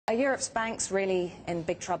Are Europe's banks really in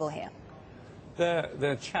big trouble here?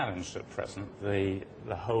 They're challenged at present. The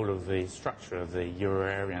whole of the structure of the euro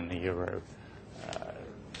area and the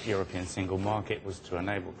European single market was to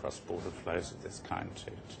enable cross-border flows of this kind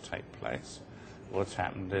to take place. What's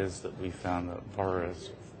happened is that we found that borrowers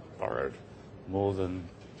have borrowed more than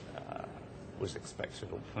was expected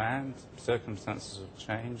or planned. Circumstances have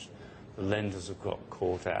changed. The lenders have got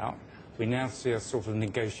caught out. We now see a sort of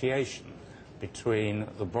negotiation between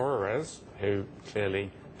the borrowers, who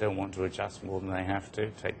clearly don't want to adjust more than they have to,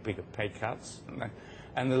 take bigger pay cuts,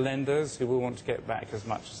 and the lenders, who will want to get back as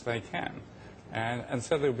much as they can. And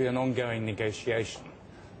so there will be an ongoing negotiation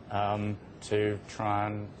to try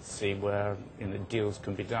and see where deals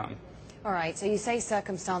can be done. All right, so you say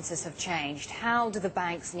circumstances have changed. How do the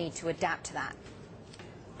banks need to adapt to that?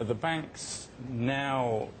 The banks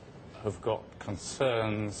now have got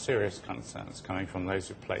concerns, serious concerns, coming from those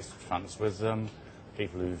who placed funds with them,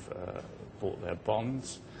 people who've bought their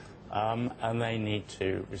bonds, and they need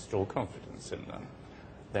to restore confidence in them.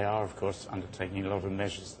 They are, of course, undertaking a lot of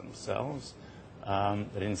measures themselves,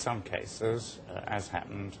 but in some cases, as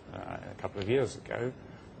happened a couple of years ago,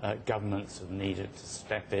 governments have needed to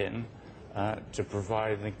step in to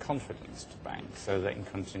provide the confidence to banks so they can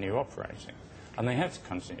continue operating. And they have to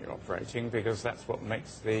continue operating because that's what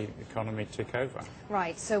makes the economy tick over.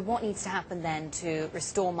 Right, so what needs to happen then to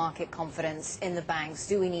restore market confidence in the banks?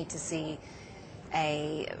 Do we need to see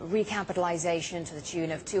a recapitalization to the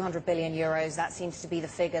tune of 200 billion euros? That seems to be the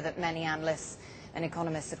figure that many analysts and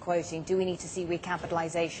economists are quoting. Do we need to see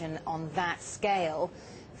recapitalization on that scale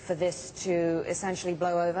for this to essentially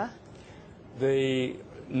blow over? The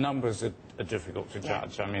numbers are difficult to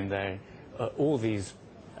judge. Yeah. I mean, all these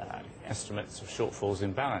estimates of shortfalls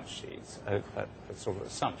in balance sheets are sort of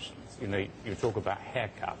assumptions. You talk about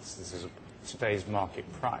haircuts. This is today's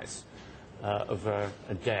market price of a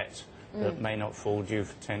debt that may not fall due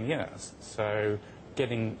for 10 years. So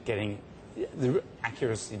the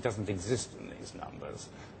accuracy doesn't exist in these numbers.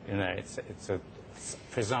 It's a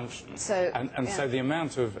presumption. So, so the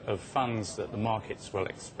amount of funds that the markets will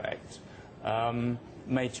expect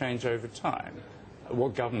may change over time.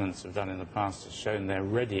 What governments have done in the past has shown they're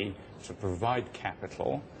ready to provide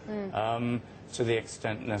capital to the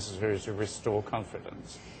extent necessary to restore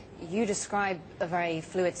confidence. You describe a very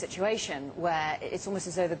fluid situation where it's almost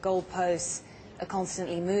as though the goalposts are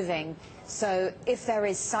constantly moving. So if there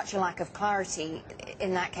is such a lack of clarity,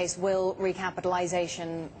 in that case, will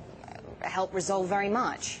recapitalization help resolve very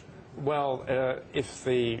much? Well, if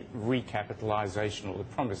the recapitalization or the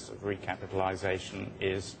promise of recapitalization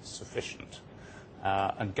is sufficient,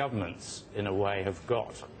 and governments, in a way, have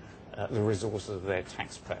got the resources of their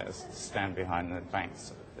taxpayers to stand behind the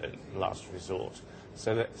banks at last resort,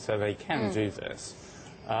 so they can do this.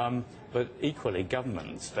 But equally,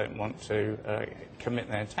 governments don't want to commit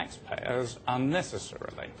their taxpayers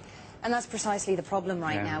unnecessarily. And that's precisely the problem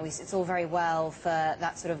right now. It's all very well for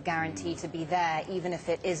that sort of guarantee to be there, even if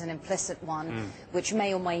it is an implicit one, which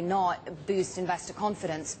may or may not boost investor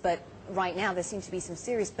confidence. But right now there seem to be some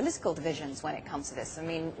serious political divisions when it comes to this. I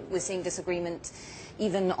mean, we're seeing disagreement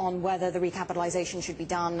even on whether the recapitalization should be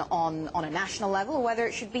done on a national level or whether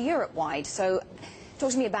it should be Europe-wide. So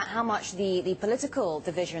talk to me about how much the political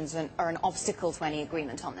divisions are an obstacle to any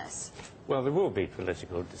agreement on this. Well, there will be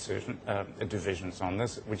political divisions on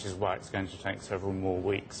this, which is why it's going to take several more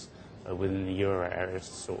weeks within the euro area to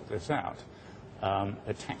sort this out.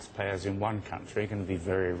 The taxpayers in one country are going to be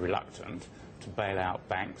very reluctant to bail out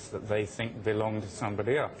banks that they think belong to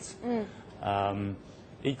somebody else.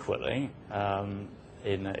 Equally,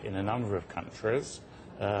 in a number of countries,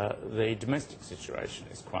 the domestic situation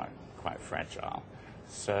is quite fragile.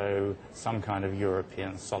 So some kind of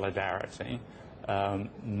European solidarity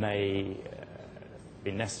may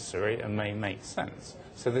be necessary and may make sense.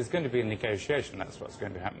 So there's going to be a negotiation. That's what's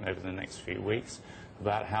going to happen over the next few weeks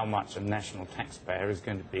about how much a national taxpayer is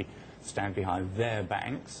going to stand behind their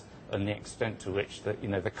banks and the extent to which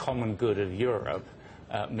the common good of Europe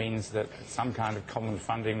means that some kind of common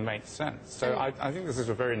funding makes sense. So I think this is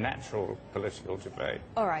a very natural political debate.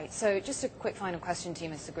 All right, so just a quick final question to you,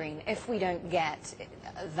 Mr. Green. If we don't get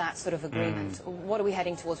that sort of agreement, what are we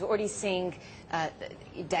heading towards? We're already seeing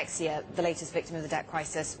Dexia, the latest victim of the debt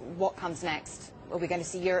crisis. What comes next? Are we going to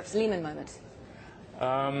see Europe's Lehman moment?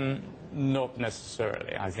 Not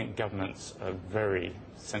necessarily. I think governments are very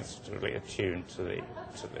sensitively attuned to the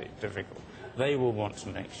difficult. They will want to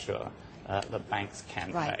make sure that banks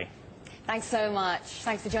can pay. Thanks so much.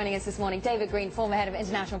 Thanks for joining us this morning. David Green, former head of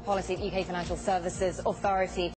international policy at UK Financial Services Authority.